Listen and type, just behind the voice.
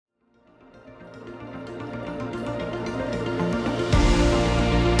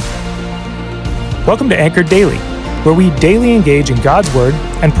Welcome to Anchored Daily, where we daily engage in God's Word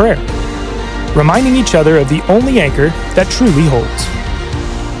and prayer, reminding each other of the only anchor that truly holds.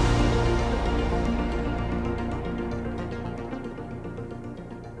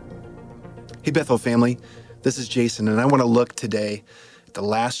 Hey Bethel family, this is Jason, and I want to look today at the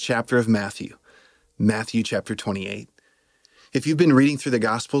last chapter of Matthew chapter 28. If you've been reading through the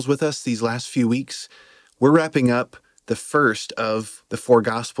Gospels with us these last few weeks, we're wrapping up the first of the four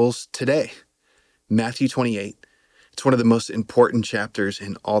Gospels today, Matthew 28. It's one of the most important chapters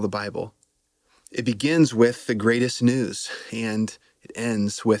in all the Bible. It begins with the greatest news, and it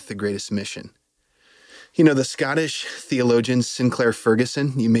ends with the greatest mission. You know, the Scottish theologian Sinclair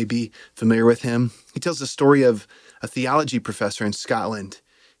Ferguson, you may be familiar with him. He tells the story of a theology professor in Scotland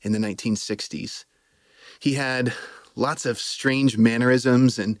in the 1960s. He had lots of strange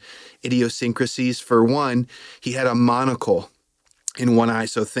mannerisms and idiosyncrasies. For one, he had a monocle in one eye,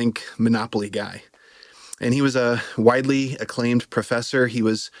 so think Monopoly guy. And he was a widely acclaimed professor. He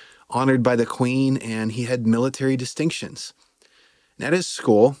was honored by the Queen, and he had military distinctions. And at his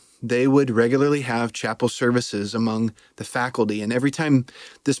school, they would regularly have chapel services among the faculty. And every time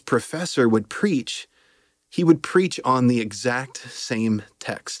this professor would preach, he would preach on the exact same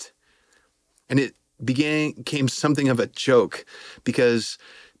text. And it became something of a joke because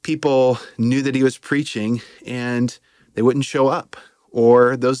people knew that he was preaching and they wouldn't show up,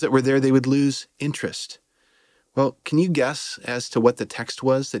 or those that were there, they would lose interest. Well, can you guess as to what the text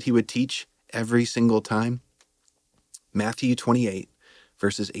was that he would teach every single time? Matthew 28,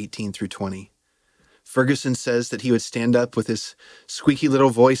 verses 18 through 20. Ferguson says that he would stand up with his squeaky little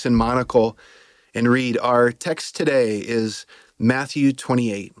voice and monocle and read, our text today is Matthew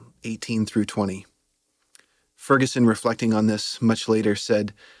 28, 18 through 20. Ferguson, reflecting on this much later,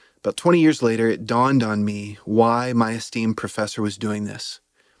 said, about 20 years later, it dawned on me why my esteemed professor was doing this.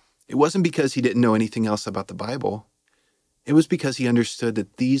 It wasn't because he didn't know anything else about the Bible. It was because he understood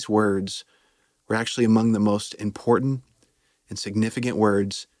that these words were actually among the most important and significant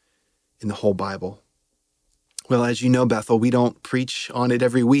words in the whole Bible. Well, as you know, Bethel, we don't preach on it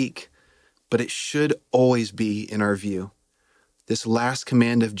every week, but it should always be in our view. This last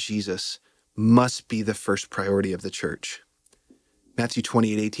command of Jesus must be the first priority of the church. Matthew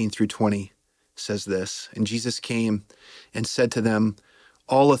 28, 18 through 20 says this, and Jesus came and said to them,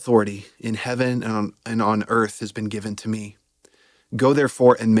 all authority in heaven and on earth has been given to me. Go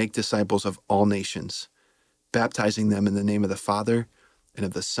therefore and make disciples of all nations, baptizing them in the name of the Father and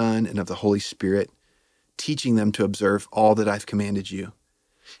of the Son and of the Holy Spirit, teaching them to observe all that I've commanded you.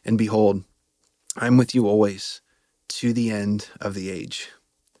 And behold, I'm with you always to the end of the age.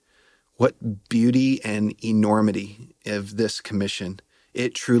 What beauty and enormity of this commission.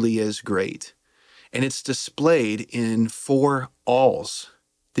 It truly is great. And it's displayed in four alls.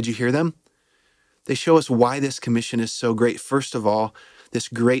 Did you hear them? They show us why this commission is so great. First of all, this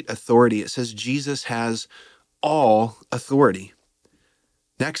great authority. It says Jesus has all authority.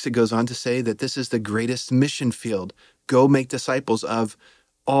 Next, it goes on to say that this is the greatest mission field. Go make disciples of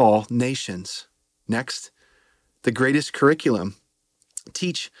all nations. Next, the greatest curriculum.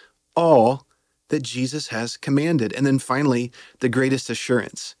 Teach all that Jesus has commanded. And then finally, the greatest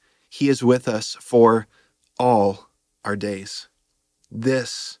assurance. He is with us for all our days.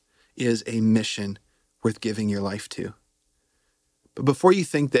 This is a mission worth giving your life to. But before you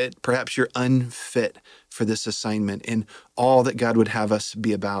think that perhaps you're unfit for this assignment and all that God would have us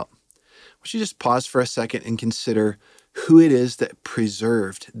be about, why don't you just pause for a second and consider who it is that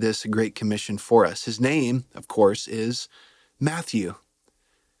preserved this great commission for us. His name, of course, is Matthew.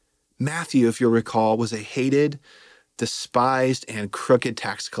 Matthew, if you'll recall, was a hated, despised, and crooked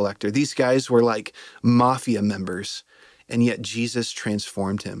tax collector. These guys were like mafia members, and yet Jesus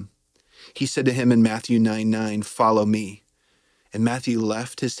transformed him. He said to him in Matthew 9:9, follow me. And Matthew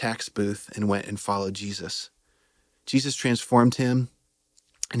left his tax booth and went and followed Jesus. Jesus transformed him,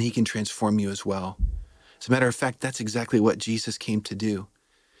 and he can transform you as well. As a matter of fact, that's exactly what Jesus came to do.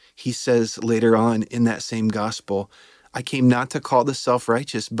 He says later on in that same gospel, I came not to call the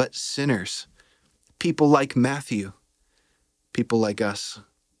self-righteous, but sinners. People like Matthew, people like us.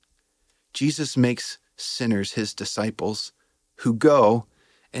 Jesus makes sinners his disciples who go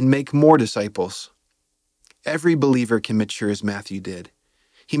and make more disciples. Every believer can mature as Matthew did.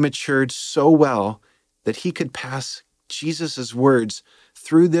 He matured so well that he could pass Jesus' words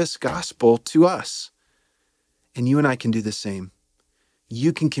through this gospel to us. And you and I can do the same.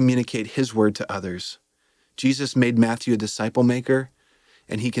 You can communicate his word to others. Jesus made Matthew a disciple maker,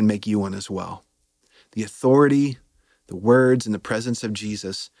 and he can make you one as well. The authority, the words, and the presence of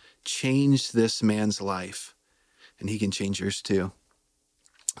Jesus changed this man's life, and he can change yours too.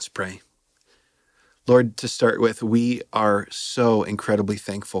 Let's pray. Lord, to start with, we are so incredibly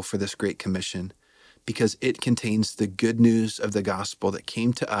thankful for this Great Commission because it contains the good news of the gospel that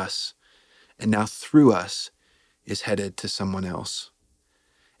came to us and now through us is headed to someone else.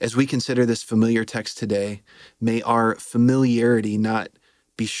 As we consider this familiar text today, may our familiarity not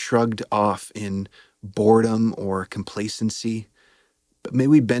be shrugged off in boredom or complacency, but may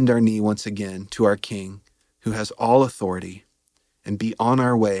we bend our knee once again to our King who has all authority and be on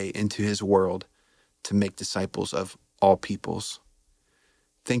our way into his world to make disciples of all peoples.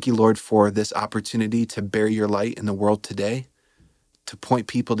 Thank you, Lord, for this opportunity to bear your light in the world today, to point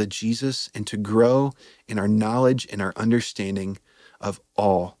people to Jesus, and to grow in our knowledge and our understanding of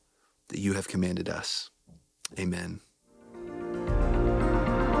all that you have commanded us. Amen.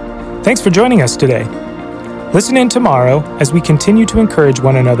 Thanks for joining us today. Listen in tomorrow as we continue to encourage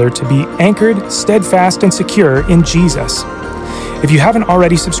one another to be anchored, steadfast, and secure in Jesus. If you haven't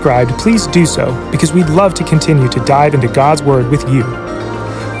already subscribed, please do so because we'd love to continue to dive into God's Word with you.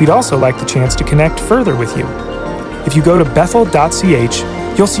 We'd also like the chance to connect further with you. If you go to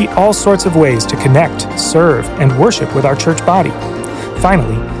bethel.ch, you'll see all sorts of ways to connect, serve, and worship with our church body.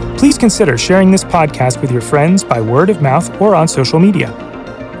 Finally, please consider sharing this podcast with your friends by word of mouth or on social media.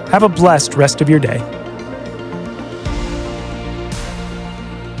 Have a blessed rest of your day.